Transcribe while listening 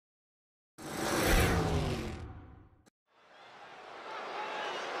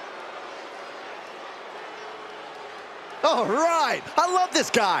All right, I love this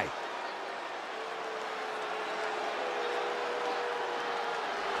guy.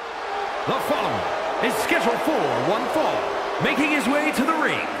 The following is scheduled for one fall, making his way to the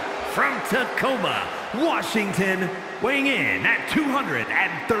ring from Tacoma, Washington, weighing in at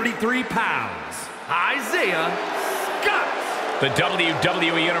 233 pounds, Isaiah Scott. The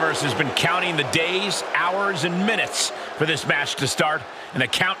WWE Universe has been counting the days, hours, and minutes for this match to start, and the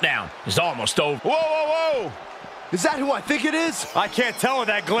countdown is almost over. Whoa, whoa, whoa! Is that who I think it is? I can't tell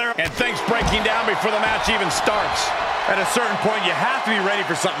with that glare. And things breaking down before the match even starts. At a certain point, you have to be ready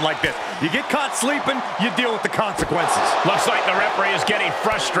for something like this. You get caught sleeping, you deal with the consequences. Looks like the referee is getting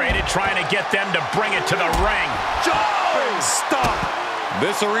frustrated, trying to get them to bring it to the ring. Stop!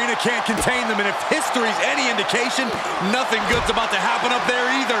 This arena can't contain them, and if history's any indication, nothing good's about to happen up there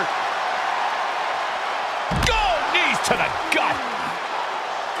either. Go! Knees to the gut.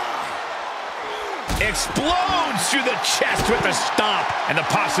 Explodes through the chest with the stomp. And the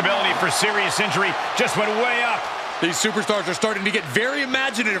possibility for serious injury just went way up. These superstars are starting to get very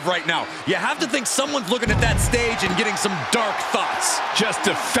imaginative right now. You have to think someone's looking at that stage and getting some dark thoughts. Just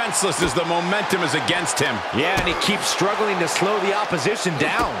defenseless as the momentum is against him. Yeah, and he keeps struggling to slow the opposition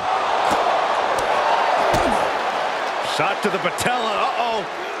down. Shot to the patella. Uh-oh.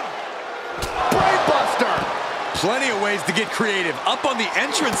 Brainbuster! Plenty of ways to get creative. Up on the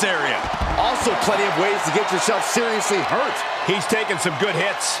entrance area. Also plenty of ways to get yourself seriously hurt. He's taking some good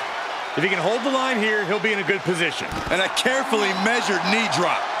hits. If he can hold the line here, he'll be in a good position. And a carefully measured knee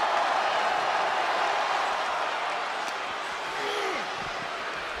drop.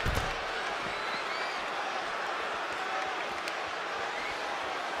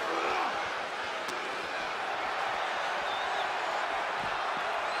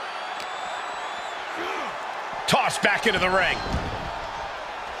 Tossed back into the ring.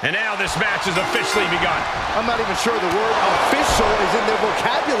 And now this match has officially begun. I'm not even sure the word official is in their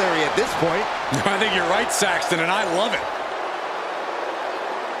vocabulary at this point. I think you're right, Saxton, and I love it.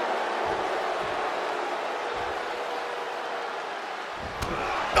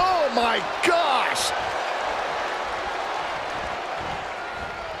 Oh my gosh!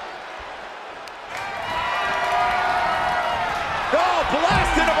 Oh,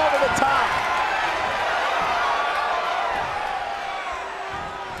 blasted him over the top!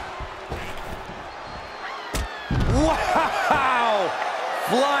 Wow!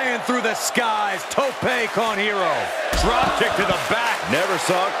 Flying through the skies, tope con hero. Drop kick to the back. Never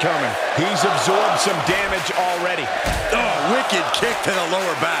saw it coming. He's absorbed some damage already. Oh, wicked kick to the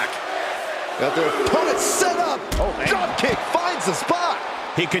lower back. Got their opponent set up. Oh, drop kick finds the spot.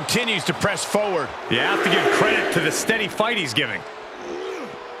 He continues to press forward. You have to give credit to the steady fight he's giving.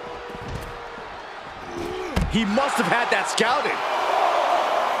 He must have had that scouted.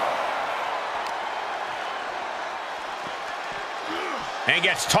 And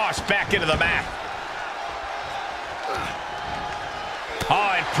gets tossed back into the mat.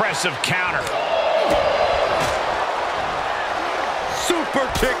 Oh, impressive counter. Super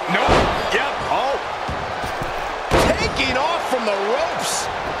kick. No. Yep. Oh. Taking off from the ropes.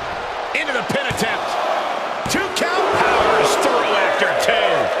 Into the pin attempt. 2 count. Powers through after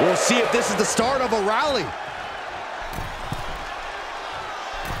 2. We'll see if this is the start of a rally.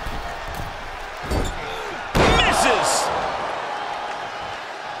 Misses.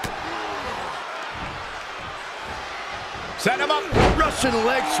 Set him up. Russian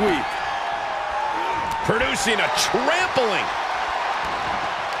leg sweep. Producing a trampling.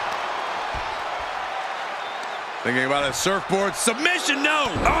 Thinking about a surfboard submission. No.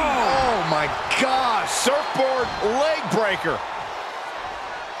 Oh my gosh. Surfboard leg breaker.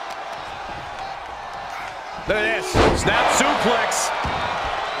 Look at this. Snap suplex.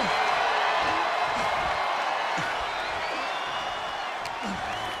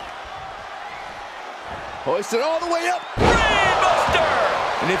 Hoisted all the way up. Brainbuster!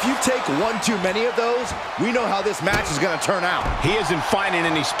 And if you take one too many of those, we know how this match is going to turn out. He isn't finding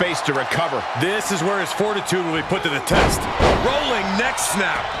any space to recover. This is where his fortitude will be put to the test. Rolling neck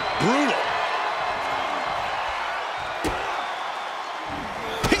snap. Brutal.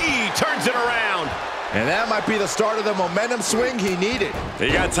 He turns it around. And that might be the start of the momentum swing he needed.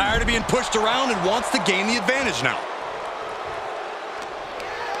 He got tired of being pushed around and wants to gain the advantage now.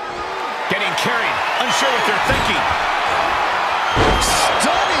 Getting carried. Unsure what they're thinking.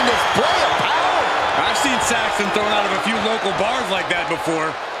 Stunning display of power. I've seen Saxton thrown out of a few local bars like that before.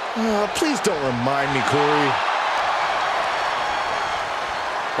 Please don't remind me, Corey.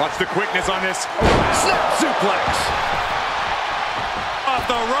 Watch the quickness on this. Snap suplex. Off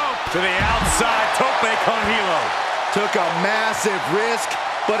the rope to the outside. Tope con hilo. Took a massive risk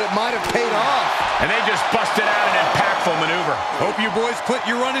but it might have paid off. And they just busted out an impactful maneuver. Hope you boys put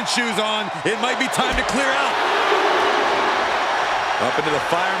your running shoes on. It might be time to clear out. Up into the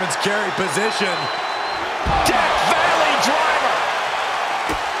fireman's carry position. Death Valley driver.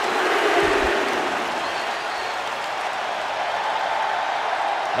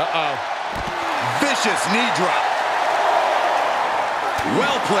 Uh-oh. Vicious knee drop.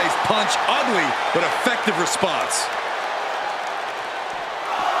 Well-placed punch. Ugly, but effective response.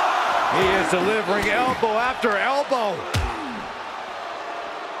 He is delivering elbow after elbow.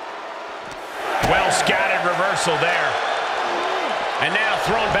 Well scattered reversal there. And now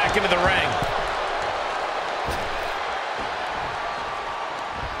thrown back into the ring.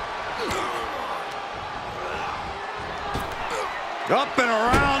 Up and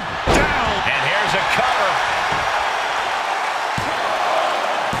around, down. And here's a cover.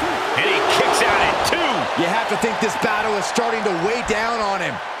 And he kicks out at 2. You have to think this battle is starting to weigh down on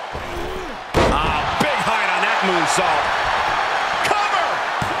him. Big height on that moonsault. Cover!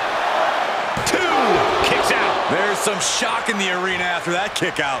 2. Kicks out. There's some shock in the arena after that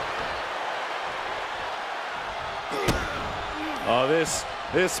kick out. Oh, this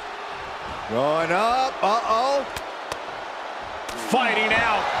going up. Uh-oh. Fighting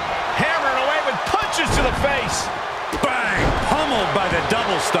out. Hammering away with punches to the face. Bang! Pummeled by the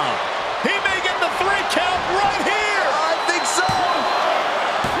double stomp. He may get the 3 count right here. I think so.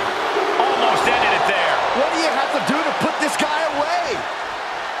 Almost ended it there. What do you have to do to put this guy away?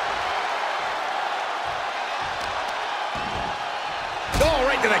 Oh,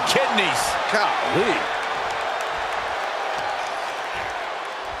 right to the kidneys. Golly.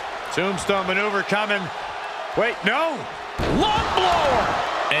 Tombstone maneuver coming. Wait, no. Long blower.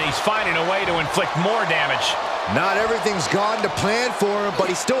 And he's finding a way to inflict more damage. Not everything's gone to plan for him, but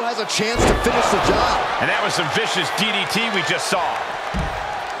he still has a chance to finish the job. And that was some vicious DDT we just saw.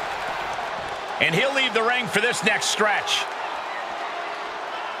 And he'll leave the ring for this next stretch.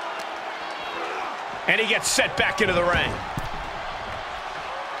 And he gets set back into the ring.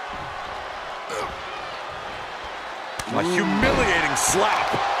 A humiliating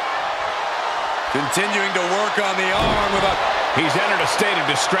slap. Continuing to work on the arm with a... He's entered a state of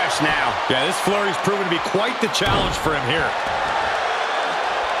distress now. Yeah, this flurry's proven to be quite the challenge for him here.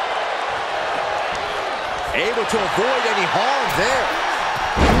 Able to avoid any harm there.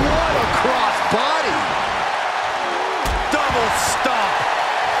 What a cross body. Double stomp.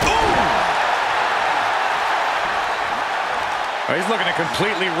 Ooh. Oh, he's looking to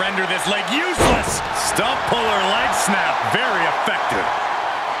completely render this leg useless. Stump puller leg snap. Very effective.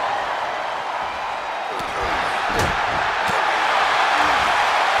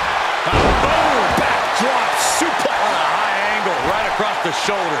 Across the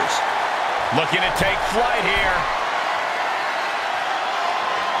shoulders. Looking to take flight here.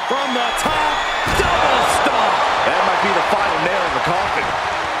 From the top, double stomp. That might be the final nail in the coffin.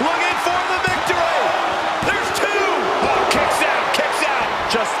 Looking for the victory. There's 2. Oh, kicks out, kicks out.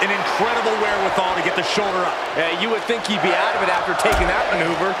 Just an incredible wherewithal to get the shoulder up. You would think he'd be out of it after taking that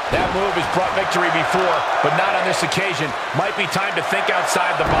maneuver. That move has brought victory before, but not on this occasion. Might be time to think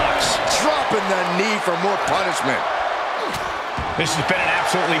outside the box. Dropping the knee for more punishment. This has been an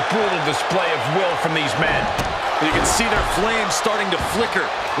absolutely brutal display of will from these men. You can see their flames starting to flicker,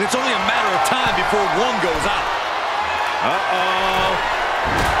 and it's only a matter of time before one goes out. Uh-oh.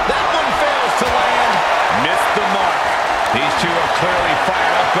 That one fails to land. Missed the mark. These two are clearly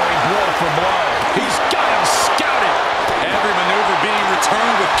fired up, going blow for blow. He's got him scouted. Every maneuver being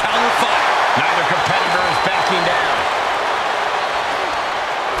returned with counter fire. Neither competitor is backing down.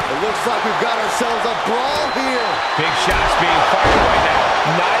 It looks like we've got ourselves a brawl here. Big shots being fired right now.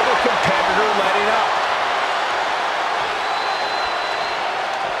 Neither competitor letting up.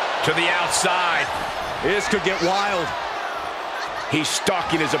 To the outside. This could get wild. He's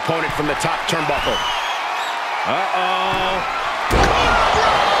stalking his opponent from the top turnbuckle. Uh-oh.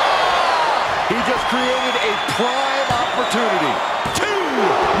 He just created a prime opportunity. 2.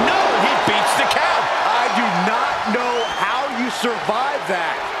 No, he beats the count. I do not know how you survive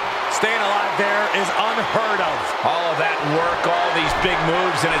that. Staying alive there is unheard of. All of that work, all these big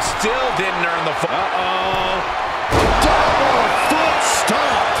moves, and it still didn't earn the... Uh-oh. Double foot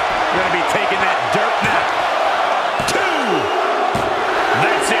stomp. Going to be taking that dirt now. 2.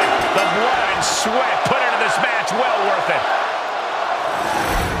 That's it. The blood and sweat put into this match. Well worth it.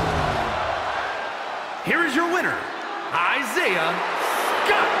 Here is your winner, Isaiah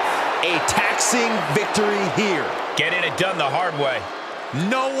Scott. A taxing victory here. Getting it done the hard way.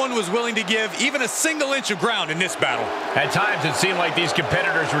 No one was willing to give even a single inch of ground in this battle. At times it seemed like these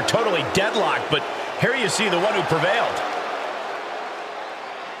competitors were totally deadlocked, but here you see the one who prevailed.